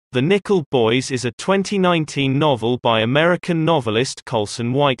The Nickel Boys is a 2019 novel by American novelist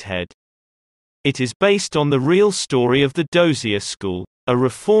Colson Whitehead. It is based on the real story of the Dozier School, a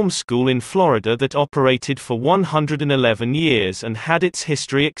reform school in Florida that operated for 111 years and had its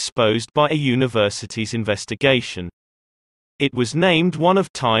history exposed by a university's investigation. It was named one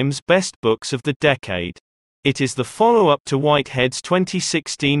of Time's best books of the decade. It is the follow-up to Whitehead's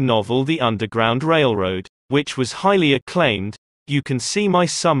 2016 novel The Underground Railroad, which was highly acclaimed. You can see my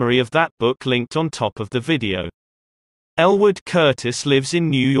summary of that book linked on top of the video. Elwood Curtis lives in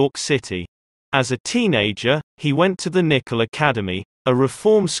New York City. As a teenager, he went to the Nickel Academy, a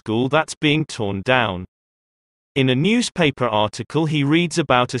reform school that's being torn down. In a newspaper article he reads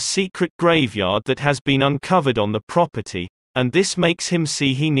about a secret graveyard that has been uncovered on the property, and this makes him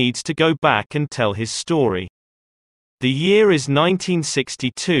see he needs to go back and tell his story. The year is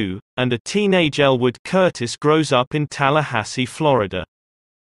 1962, and a teenage Elwood Curtis grows up in Tallahassee, Florida.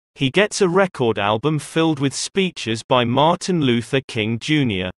 He gets a record album filled with speeches by Martin Luther King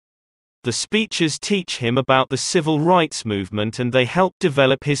Jr. The speeches teach him about the civil rights movement and they help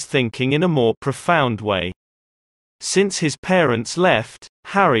develop his thinking in a more profound way. Since his parents left,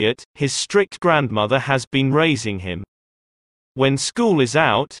 Harriet, his strict grandmother, has been raising him. When school is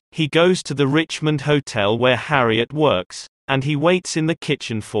out, he goes to the Richmond hotel where Harriet works, and he waits in the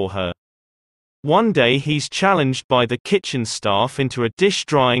kitchen for her. One day he's challenged by the kitchen staff into a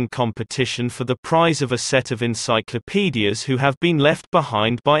dish-drying competition for the prize of a set of encyclopedias who have been left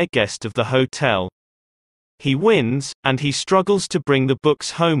behind by a guest of the hotel. He wins, and he struggles to bring the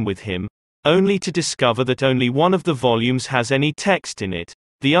books home with him, only to discover that only one of the volumes has any text in it,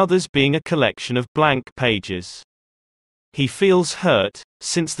 the others being a collection of blank pages. He feels hurt,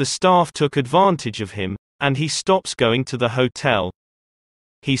 since the staff took advantage of him, and he stops going to the hotel.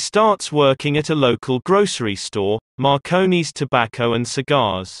 He starts working at a local grocery store, Marconi's Tobacco and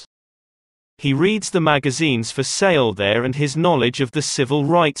Cigars. He reads the magazines for sale there and his knowledge of the civil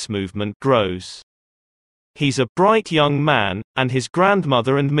rights movement grows. He's a bright young man, and his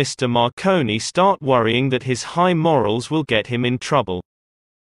grandmother and Mr. Marconi start worrying that his high morals will get him in trouble.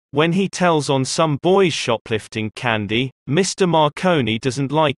 When he tells on some boys shoplifting candy, Mr. Marconi doesn't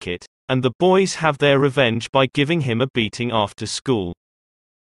like it, and the boys have their revenge by giving him a beating after school.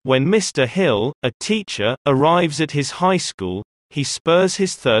 When Mr. Hill, a teacher, arrives at his high school, he spurs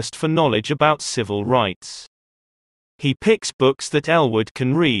his thirst for knowledge about civil rights. He picks books that Elwood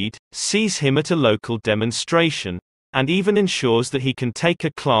can read, sees him at a local demonstration, and even ensures that he can take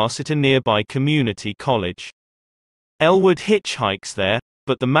a class at a nearby community college. Elwood hitchhikes there,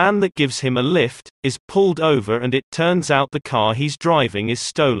 but the man that gives him a lift is pulled over and it turns out the car he's driving is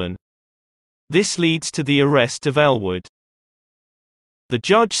stolen. This leads to the arrest of Elwood. The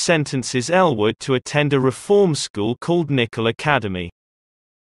judge sentences Elwood to attend a reform school called Nickel Academy.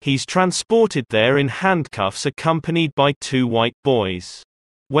 He's transported there in handcuffs accompanied by two white boys.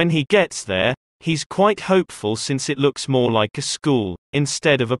 When he gets there, he's quite hopeful since it looks more like a school,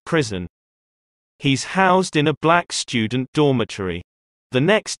 instead of a prison. He's housed in a black student dormitory. The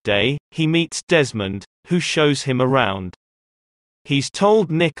next day, he meets Desmond, who shows him around. He's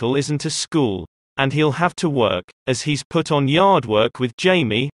told Nickel isn't a school, and he'll have to work, as he's put on yard work with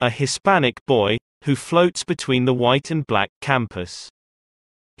Jamie, a Hispanic boy, who floats between the white and black campus.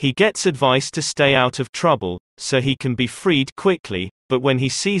 He gets advice to stay out of trouble, so he can be freed quickly, but when he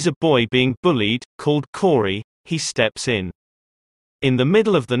sees a boy being bullied, called Corey, he steps in. In the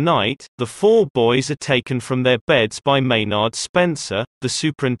middle of the night, the four boys are taken from their beds by Maynard Spencer, the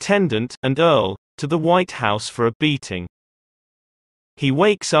superintendent, and Earl, to the White House for a beating. He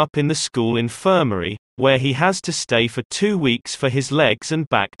wakes up in the school infirmary, where he has to stay for 2 weeks for his legs and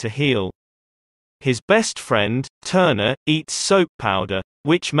back to heal. His best friend, Turner, eats soap powder,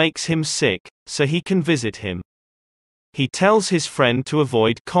 which makes him sick, so he can visit him. He tells his friend to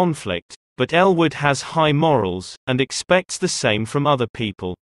avoid conflict, but Elwood has high morals, and expects the same from other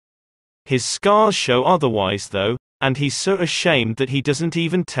people. His scars show otherwise though, and he's so ashamed that he doesn't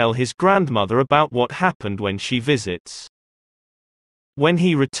even tell his grandmother about what happened when she visits. When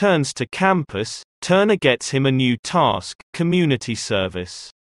he returns to campus, Turner gets him a new task, community service.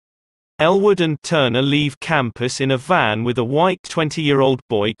 Elwood and Turner leave campus in a van with a white 20-year-old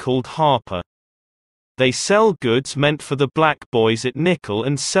boy called Harper. They sell goods meant for the black boys at Nickel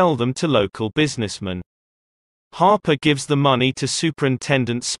and sell them to local businessmen. Harper gives the money to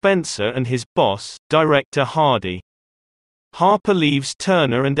Superintendent Spencer and his boss, Director Hardy. Harper leaves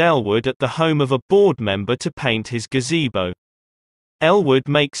Turner and Elwood at the home of a board member to paint his gazebo. Elwood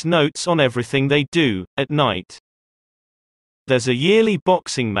makes notes on everything they do, at night. There's a yearly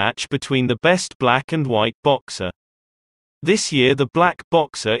boxing match between the best black and white boxer. This year the black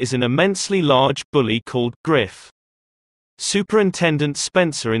boxer is an immensely large bully called Griff. Superintendent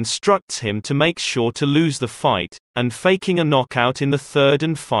Spencer instructs him to make sure to lose the fight, and faking a knockout in the third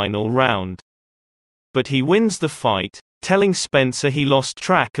and final round. But he wins the fight, telling Spencer he lost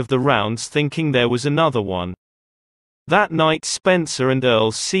track of the rounds thinking there was another one. That night Spencer and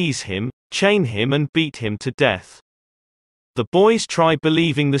Earl seize him, chain him and beat him to death. The boys try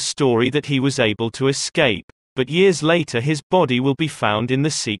believing the story that he was able to escape, but years later his body will be found in the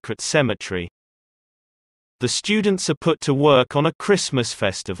secret cemetery. The students are put to work on a Christmas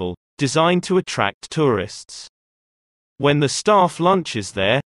festival, designed to attract tourists. When the staff lunches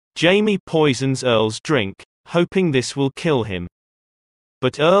there, Jamie poisons Earl's drink, hoping this will kill him.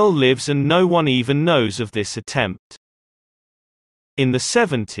 But Earl lives and no one even knows of this attempt. In the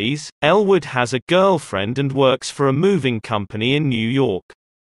 70s, Elwood has a girlfriend and works for a moving company in New York.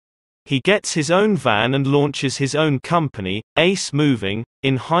 He gets his own van and launches his own company, Ace Moving,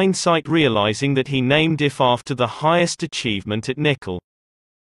 in hindsight realizing that he named it after the highest achievement at Nickel.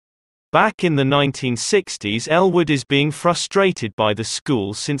 Back in the 1960s, Elwood is being frustrated by the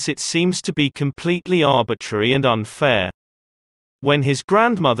school since it seems to be completely arbitrary and unfair. When his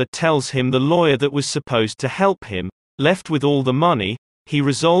grandmother tells him the lawyer that was supposed to help him, left with all the money, he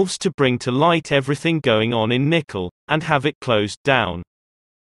resolves to bring to light everything going on in Nickel, and have it closed down.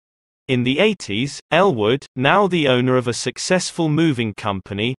 In the 80s, Elwood, now the owner of a successful moving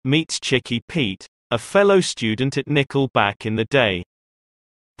company, meets Chicky Pete, a fellow student at Nickel back in the day.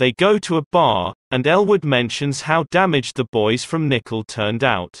 They go to a bar, and Elwood mentions how damaged the boys from Nickel turned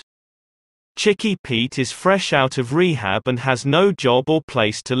out. Chicky Pete is fresh out of rehab and has no job or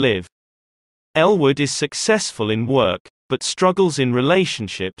place to live. Elwood is successful in work, but struggles in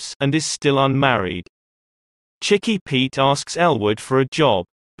relationships and is still unmarried. Chicky Pete asks Elwood for a job,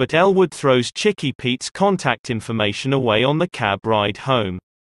 but Elwood throws Chicky Pete's contact information away on the cab ride home.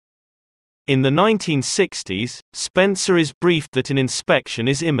 In the 1960s, Spencer is briefed that an inspection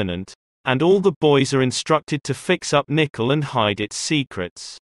is imminent, and all the boys are instructed to fix up Nickel and hide its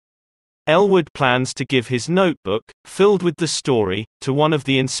secrets. Elwood plans to give his notebook, filled with the story, to one of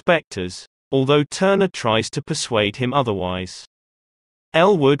the inspectors, although Turner tries to persuade him otherwise.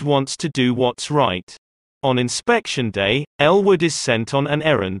 Elwood wants to do what's right. On inspection day, Elwood is sent on an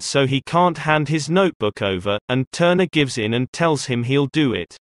errand so he can't hand his notebook over, and Turner gives in and tells him he'll do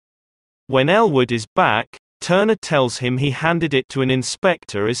it. When Elwood is back, Turner tells him he handed it to an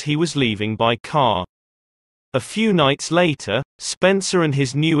inspector as he was leaving by car. A few nights later, Spencer and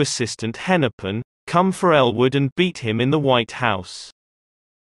his new assistant Hennepin come for Elwood and beat him in the White House.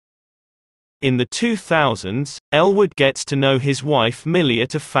 In the 2000s, Elwood gets to know his wife Millie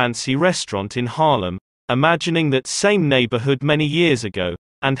at a fancy restaurant in Harlem, imagining that same neighborhood many years ago,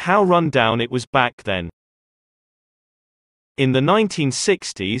 and how run down it was back then. In the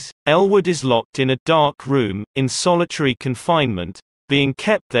 1960s, Elwood is locked in a dark room, in solitary confinement, being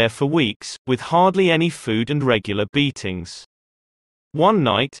kept there for weeks, with hardly any food and regular beatings. One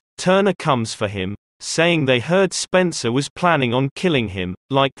night, Turner comes for him, saying they heard Spencer was planning on killing him,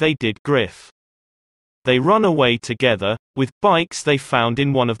 like they did Griff. They run away together, with bikes they found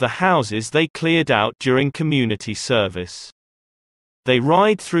in one of the houses they cleared out during community service. They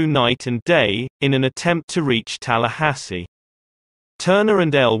ride through night and day, in an attempt to reach Tallahassee. Turner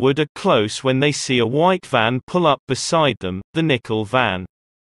and Elwood are close when they see a white van pull up beside them, the Nickel van.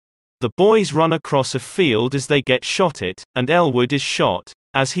 The boys run across a field as they get shot at, and Elwood is shot,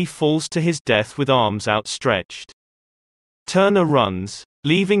 as he falls to his death with arms outstretched. Turner runs,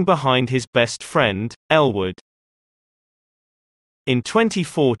 leaving behind his best friend, Elwood. In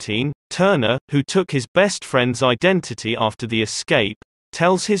 2014, Turner, who took his best friend's identity after the escape,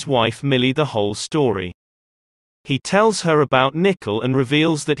 tells his wife Millie the whole story. He tells her about Nickel and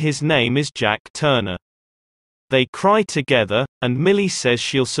reveals that his name is Jack Turner. They cry together, and Millie says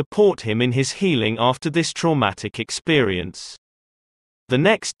she'll support him in his healing after this traumatic experience. The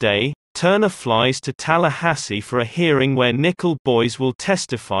next day, Turner flies to Tallahassee for a hearing where Nickel boys will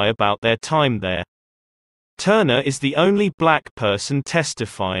testify about their time there. Turner is the only black person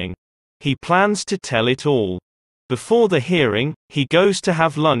testifying. He plans to tell it all. Before the hearing, he goes to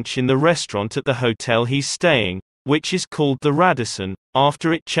have lunch in the restaurant at the hotel he's staying, which is called the Radisson,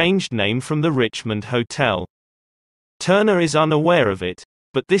 after it changed name from the Richmond Hotel. Turner is unaware of it,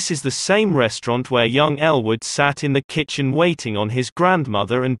 but this is the same restaurant where young Elwood sat in the kitchen waiting on his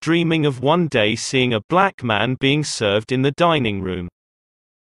grandmother and dreaming of one day seeing a black man being served in the dining room.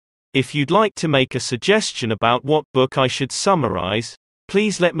 If you'd like to make a suggestion about what book I should summarize,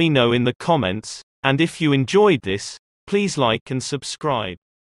 please let me know in the comments, and if you enjoyed this, please like and subscribe.